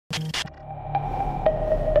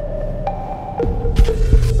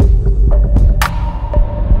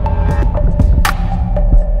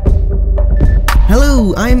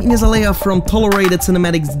Hello, I'm Ignace Aleya from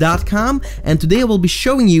ToleratedCinematics.com, and today I will be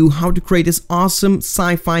showing you how to create this awesome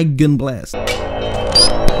sci-fi gun blast.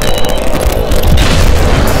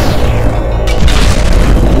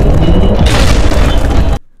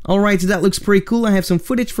 Alright, so that looks pretty cool. I have some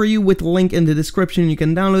footage for you with a link in the description. You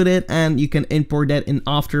can download it and you can import that in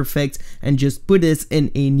After Effects and just put this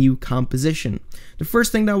in a new composition. The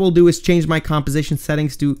first thing that we'll do is change my composition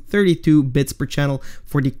settings to 32 bits per channel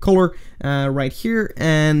for the color right here,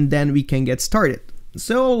 and then we can get started.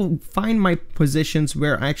 So I'll find my positions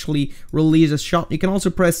where I actually release a shot. You can also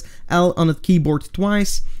press L on the keyboard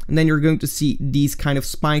twice, and then you're going to see these kind of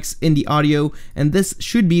spikes in the audio, and this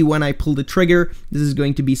should be when I pull the trigger. This is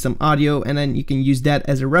going to be some audio, and then you can use that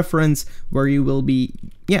as a reference where you will be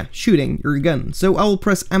shooting your gun. So I will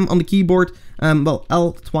press M on the keyboard,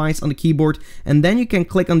 L twice on the keyboard, and then you can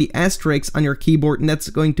click on the asterisk on your keyboard, and that's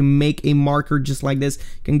going to make a marker just like this.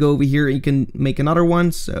 You can go over here and you can make another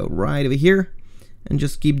one, so right over here, and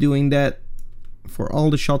just keep doing that for all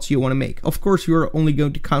the shots you want to make. Of course, you're only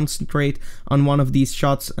going to concentrate on one of these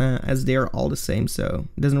shots as they are all the same, so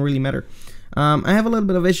it doesn't really matter. I have a little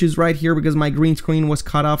bit of issues right here because my green screen was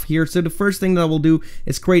cut off here. So the first thing that I will do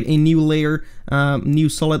is create a new layer, new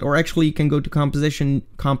solid, or actually you can go to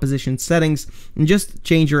composition settings and just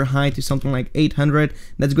change your height to something like 800.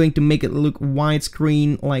 That's going to make it look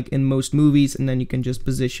widescreen like in most movies, and then you can just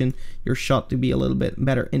position your shot to be a little bit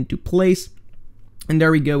better into place. And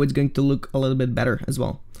there we go, it's going to look a little bit better as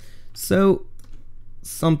well. So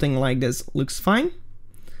something like this looks fine.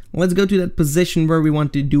 Let's go to that position where we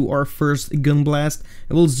want to do our first gun blast,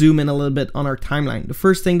 and we'll zoom in a little bit on our timeline. The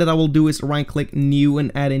first thing that I will do is right click new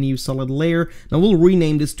and add a new solid layer. Now we'll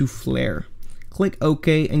rename this to flare. Click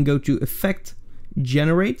OK and go to effect,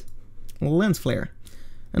 generate, lens flare.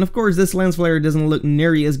 And of course this lens flare doesn't look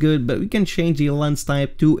nearly as good, but we can change the lens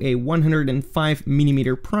type to a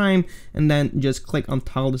 105mm prime, and then just click on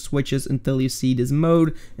toggle the switches until you see this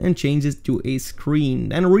mode and change it to a screen.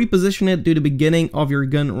 Then reposition it to the beginning of your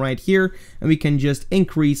gun right here, and we can just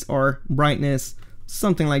increase our brightness,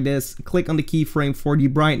 something like this. Click on the keyframe for the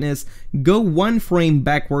brightness, go one frame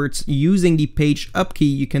backwards using the page up key.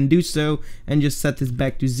 You can do so and just set this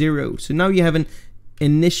back to 0. So now you have an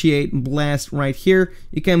initiate blast right here.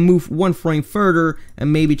 You can move one frame further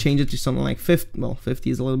and maybe change it to something like 50. Well, 50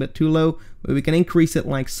 is a little bit too low, but we can increase it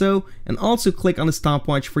like so, and also click on the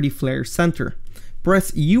stopwatch for the flare center.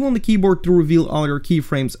 Press U on the keyboard to reveal all your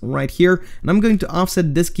keyframes right here, and I'm going to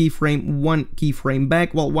offset this keyframe one keyframe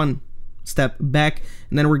back, well, one step back,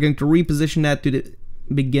 and then we're going to reposition that to the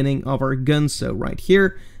beginning of our gun, so right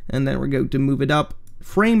here, and then we're going to move it up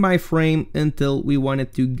frame by frame until we want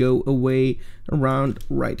it to go away around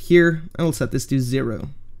right here. I'll set this to 0.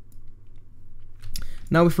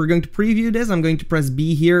 Now if we're going to preview this, I'm going to press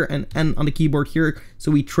B here and N on the keyboard here, so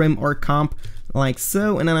we trim our comp like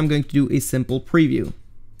so, and then I'm going to do a simple preview.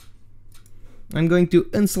 I'm going to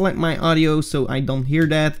unselect my audio so I don't hear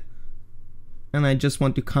that, and I just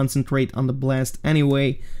want to concentrate on the blast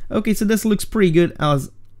anyway. Okay, so this looks pretty good as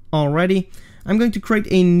already. I'm going to create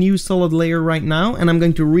a new solid layer right now, and I'm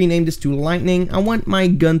going to rename this to lightning. I want my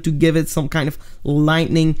gun to give it some kind of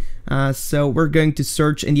lightning, so we're going to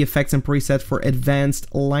search in the effects and preset for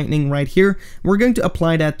advanced lightning right here. We're going to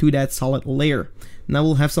apply that to that solid layer. Now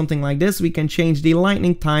we'll have something like this. We can change the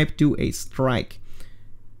lightning type to a strike.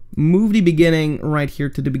 Move the beginning right here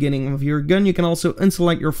to the beginning of your gun. You can also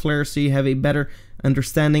unselect your flare so you have a better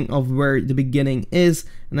understanding of where the beginning is,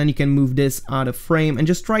 and then you can move this out of frame and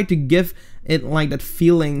just try to give it like that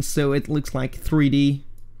feeling so it looks like 3D.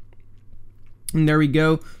 And there we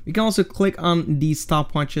go. We can also click on these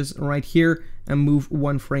stopwatches right here and move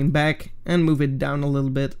one frame back and move it down a little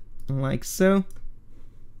bit like so.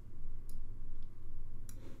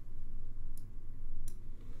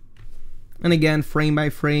 And again, frame by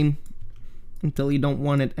frame until you don't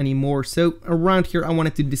want it anymore. So around here, I want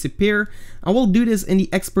it to disappear. I will do this in the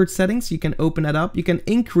expert settings. You can open that up. You can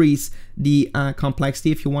increase the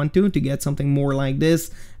complexity if you want to get something more like this.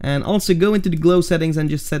 And also go into the glow settings and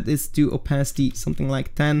just set this to opacity, something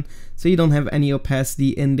like 10. So you don't have any opacity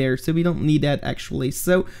in there. So we don't need that actually.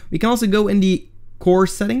 So we can also go in the core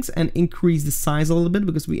settings and increase the size a little bit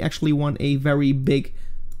because we actually want a very big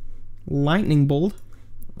lightning bolt.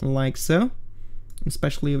 Like so.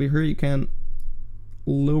 Especially over here, you can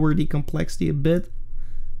lower the complexity a bit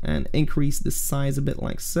and increase the size a bit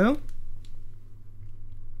like so.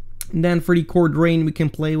 And then for the core drain, we can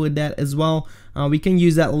play with that as well. We can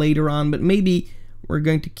use that later on, but maybe we're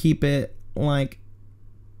going to keep it like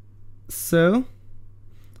so.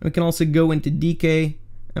 We can also go into decay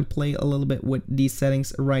and play a little bit with these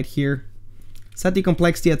settings right here. Set the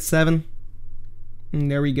complexity at 7. And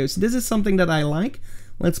there we go. So this is something that I like.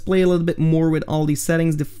 Let's play a little bit more with all these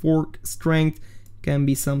settings. The fork strength can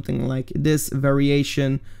be something like this.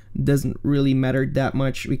 Variation doesn't really matter that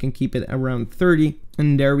much. We can keep it around 30.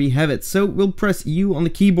 And there we have it. So we'll press U on the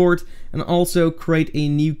keyboard and also create a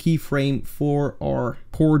new keyframe for our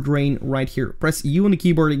core grain right here. Press U on the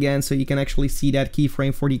keyboard again so you can actually see that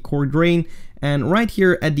keyframe for the core grain. And right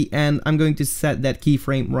here at the end, I'm going to set that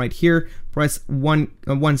keyframe right here. Press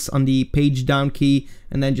once on the page down key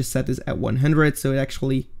and then just set this at 100. So it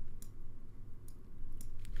actually,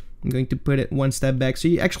 I'm going to put it one step back so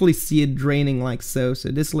you actually see it draining like so. So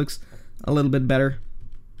this looks a little bit better.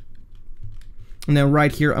 And then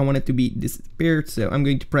right here, I want it to be disappeared. So I'm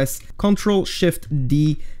going to press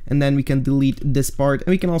Ctrl-Shift-D and then we can delete this part.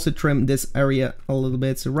 And we can also trim this area a little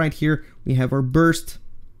bit. So right here, we have our burst.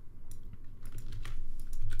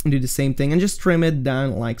 And do the same thing and just trim it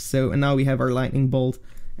down like so. And now we have our lightning bolt,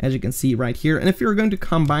 as you can see right here. And if you're going to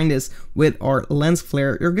combine this with our lens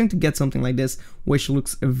flare, you're going to get something like this, which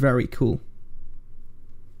looks very cool.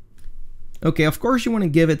 Okay, of course you want to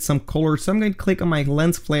give it some color, so I'm going to click on my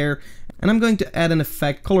lens flare and I'm going to add an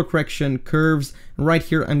effect, color correction, curves. And right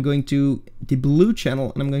here I'm going to the blue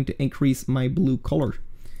channel and I'm going to increase my blue color.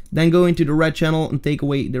 Then go into the red channel and take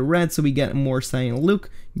away the red so we get a more cyan look.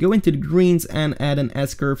 Go into the greens and add an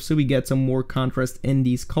S-curve so we get some more contrast in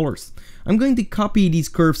these colors. I'm going to copy these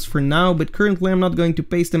curves for now, but currently I'm not going to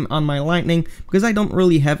paste them on my lightning because I don't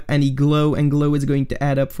really have any glow, and glow is going to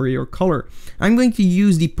add up for your color. I'm going to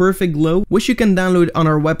use the perfect glow, which you can download on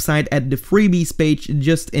our website at the freebies page.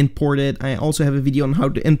 Just import it. I also have a video on how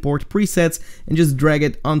to import presets and just drag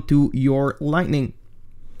it onto your lightning.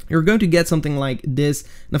 You're going to get something like this,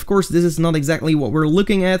 and of course this is not exactly what we're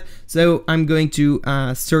looking at, so I'm going to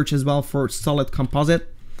search as well for solid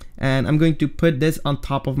composite, and I'm going to put this on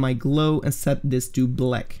top of my glow and set this to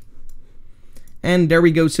black. And there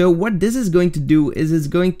we go. So what this is going to do is it's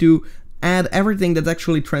going to add everything that's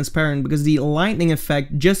actually transparent, because the lightning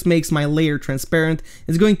effect just makes my layer transparent.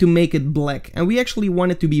 It's going to make it black, and we actually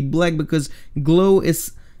want it to be black because glow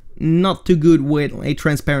is not too good with a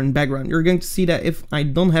transparent background. You're going to see that if I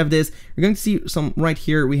don't have this, you're going to see some right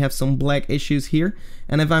here, we have some black issues here,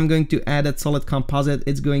 and if I'm going to add that solid composite,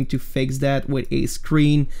 it's going to fix that with a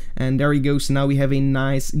screen, and there we go. So now we have a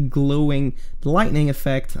nice glowing lightning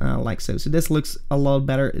effect like so. So this looks a lot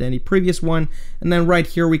better than the previous one. And then right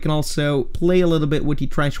here we can also play a little bit with the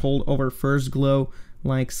threshold of our first glow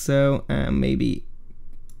like so, and maybe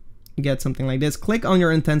get something like this. Click on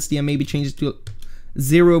your intensity and maybe change it to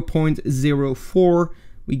 0.04.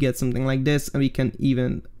 we get something like this, and we can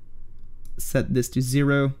even set this to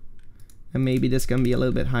 0, and maybe this can be a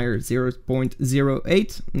little bit higher,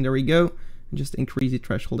 0.08, and there we go. And just increase the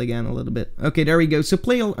threshold again a little bit. Okay, there we go. So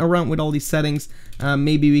play around with all these settings.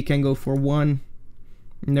 Maybe we can go for 1.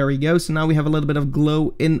 And there we go. So now we have a little bit of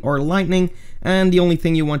glow in our lightning, and the only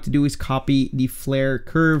thing you want to do is copy the flare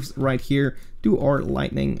curves right here to our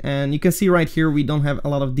lightning. And you can see right here we don't have a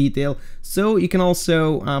lot of detail, so you can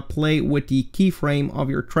also play with the keyframe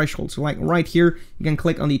of your threshold. So like right here you can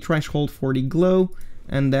click on the threshold for the glow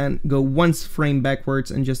and then go one frame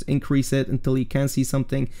backwards and just increase it until you can see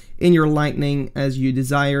something in your lightning as you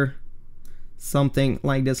desire. Something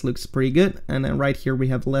like this looks pretty good. And then right here we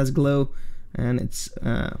have less glow, and it's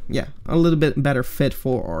yeah, a little bit better fit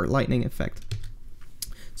for our lightning effect.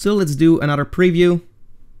 So let's do another preview.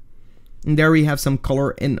 And there we have some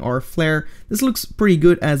color in our flare. This looks pretty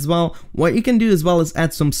good as well. What you can do as well is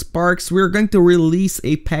add some sparks. We're going to release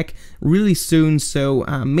a pack really soon, so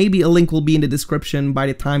maybe a link will be in the description by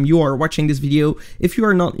the time you are watching this video. If you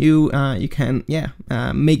are not you can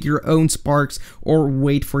make your own sparks or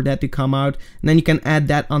wait for that to come out, and then you can add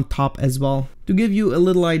that on top as well. To give you a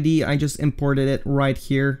little idea, I just imported it right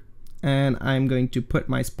here, and I'm going to put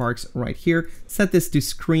my sparks right here, set this to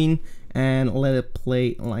screen, and let it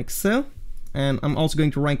play like so. And I'm also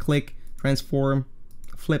going to right click, transform,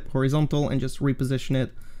 flip horizontal, and just reposition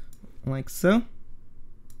it like so.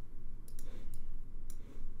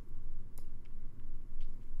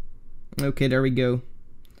 Okay, there we go.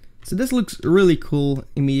 So this looks really cool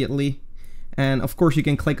immediately. And of course you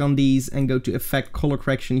can click on these and go to effect, color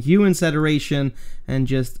correction, hue and saturation, and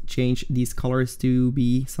just change these colors to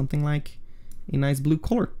be something like a nice blue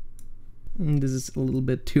color. And this is a little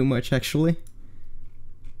bit too much actually.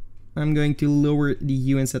 I'm going to lower the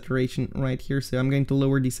hue and saturation right here, so I'm going to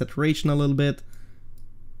lower the saturation a little bit.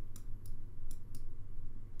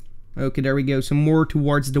 Okay, there we go. So more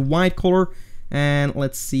towards the white color, and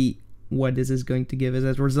let's see what this is going to give us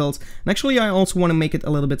as results. And actually I also want to make it a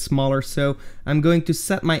little bit smaller, so I'm going to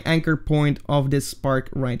set my anchor point of this spark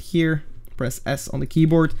right here, press S on the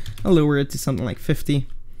keyboard, I'll lower it to something like 50,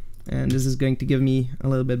 and this is going to give me a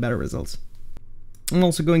little bit better results. I'm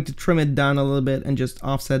also going to trim it down a little bit and just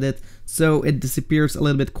offset it so it disappears a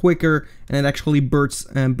little bit quicker and it actually bursts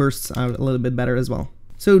out a little bit better as well.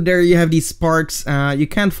 So there you have these sparks. You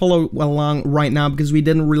can't follow along right now because we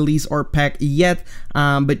didn't release our pack yet,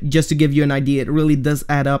 but just to give you an idea, it really does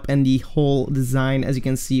add up in the whole design, as you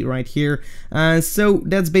can see right here. So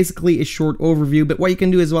that's basically a short overview, but what you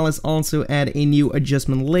can do as well is also add a new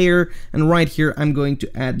adjustment layer, and right here I'm going to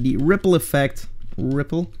add the ripple effect.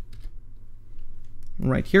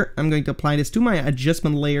 Right here, I'm going to apply this to my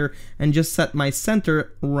adjustment layer and just set my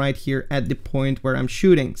center right here at the point where I'm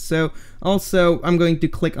shooting. So also I'm going to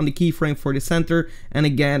click on the keyframe for the center, and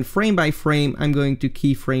again, frame by frame, I'm going to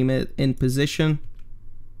keyframe it in position.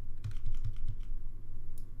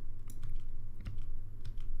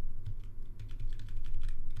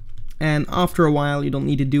 And after a while, you don't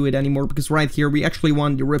need to do it anymore because right here, we actually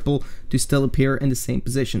want the ripple to still appear in the same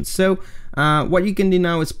position. So what you can do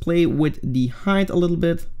now is play with the height a little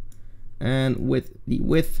bit and with the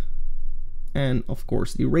width and of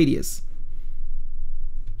course the radius.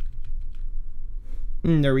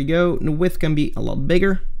 And there we go. The width can be a lot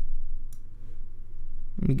bigger.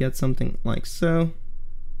 Let me get something like so.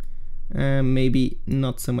 And maybe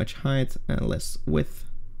not so much height and less width.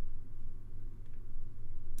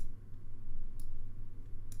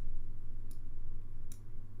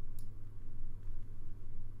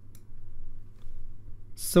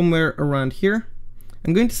 Somewhere around here.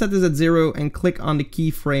 I'm going to set this at 0 and click on the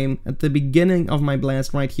keyframe at the beginning of my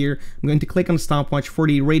blast right here. I'm going to click on the stopwatch for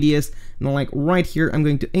the radius, and like right here I'm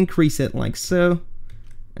going to increase it like so,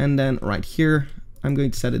 and then right here I'm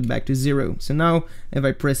going to set it back to 0. So now if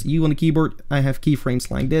I press U on the keyboard, I have keyframes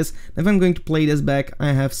like this. If I'm going to play this back,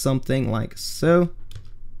 I have something like so.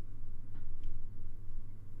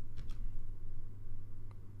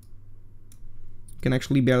 Can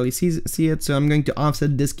actually barely see it, so I'm going to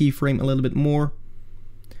offset this keyframe a little bit more.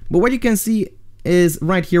 But what you can see is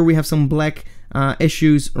right here we have some black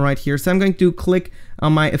issues right here. So I'm going to click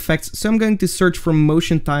on my effects. So I'm going to search for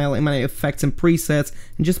motion tile in my effects and presets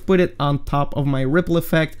and just put it on top of my ripple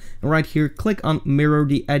effect. And right here, click on mirror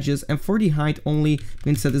the edges, and for the height only, I'm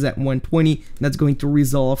going to set this at 120. That's going to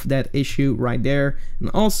resolve that issue right there.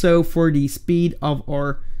 And also for the speed of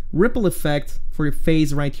our ripple effect for the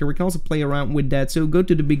phase right here, we can also play around with that. So go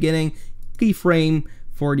to the beginning, keyframe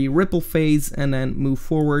for the ripple phase, and then move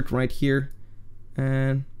forward right here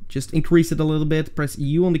and just increase it a little bit. Press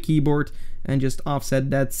U on the keyboard and just offset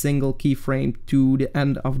that single keyframe to the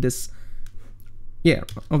end of this,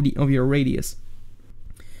 of your radius.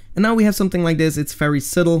 And now we have something like this. It's very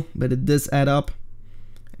subtle, but it does add up,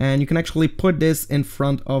 and you can actually put this in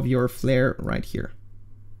front of your flare right here.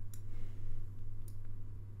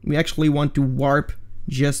 We actually want to warp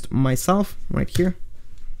just myself right here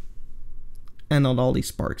and not all these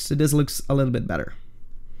sparks. So this looks a little bit better.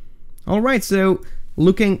 Alright, so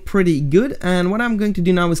looking pretty good. And what I'm going to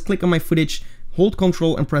do now is click on my footage, hold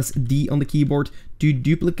Ctrl and press D on the keyboard to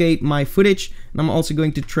duplicate my footage. And I'm also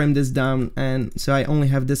going to trim this down, and so I only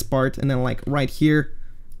have this part, and then like right here,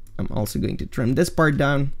 I'm also going to trim this part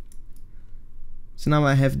down. So now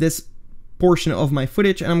I have this portion of my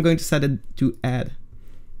footage, and I'm going to set it to add.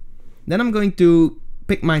 Then I'm going to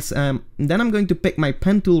pick my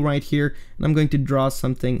pen tool right here, and I'm going to draw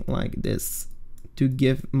something like this to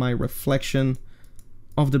give my reflection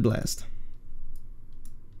of the blast.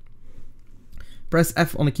 Press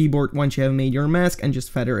F on the keyboard once you have made your mask and just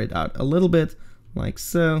feather it out a little bit like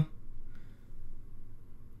so.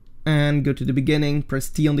 And go to the beginning, press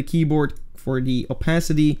T on the keyboard for the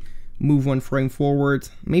opacity, move one frame forward,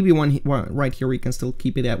 maybe one right here we can still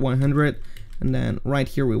keep it at 100. And then right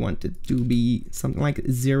here we want it to be something like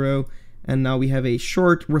 0. And now we have a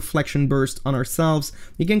short reflection burst on ourselves.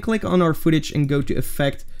 We can click on our footage and go to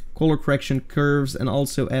Effect, Color Correction, Curves, and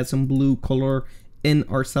also add some blue color in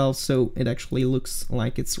ourselves so it actually looks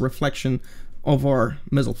like it's reflection of our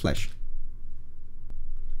muzzle flash.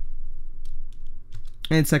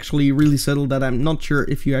 And it's actually really subtle that I'm not sure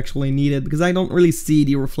if you actually need it because I don't really see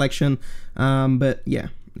the reflection, but yeah,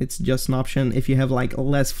 it's just an option. If you have like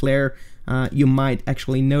less flare, you might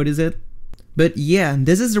actually notice it. But yeah,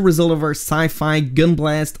 this is the result of our Sci-Fi gun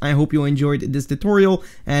blast. I hope you enjoyed this tutorial,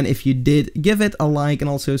 and if you did, give it a like and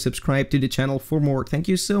also subscribe to the channel for more. Thank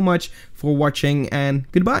you so much for watching, and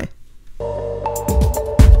goodbye.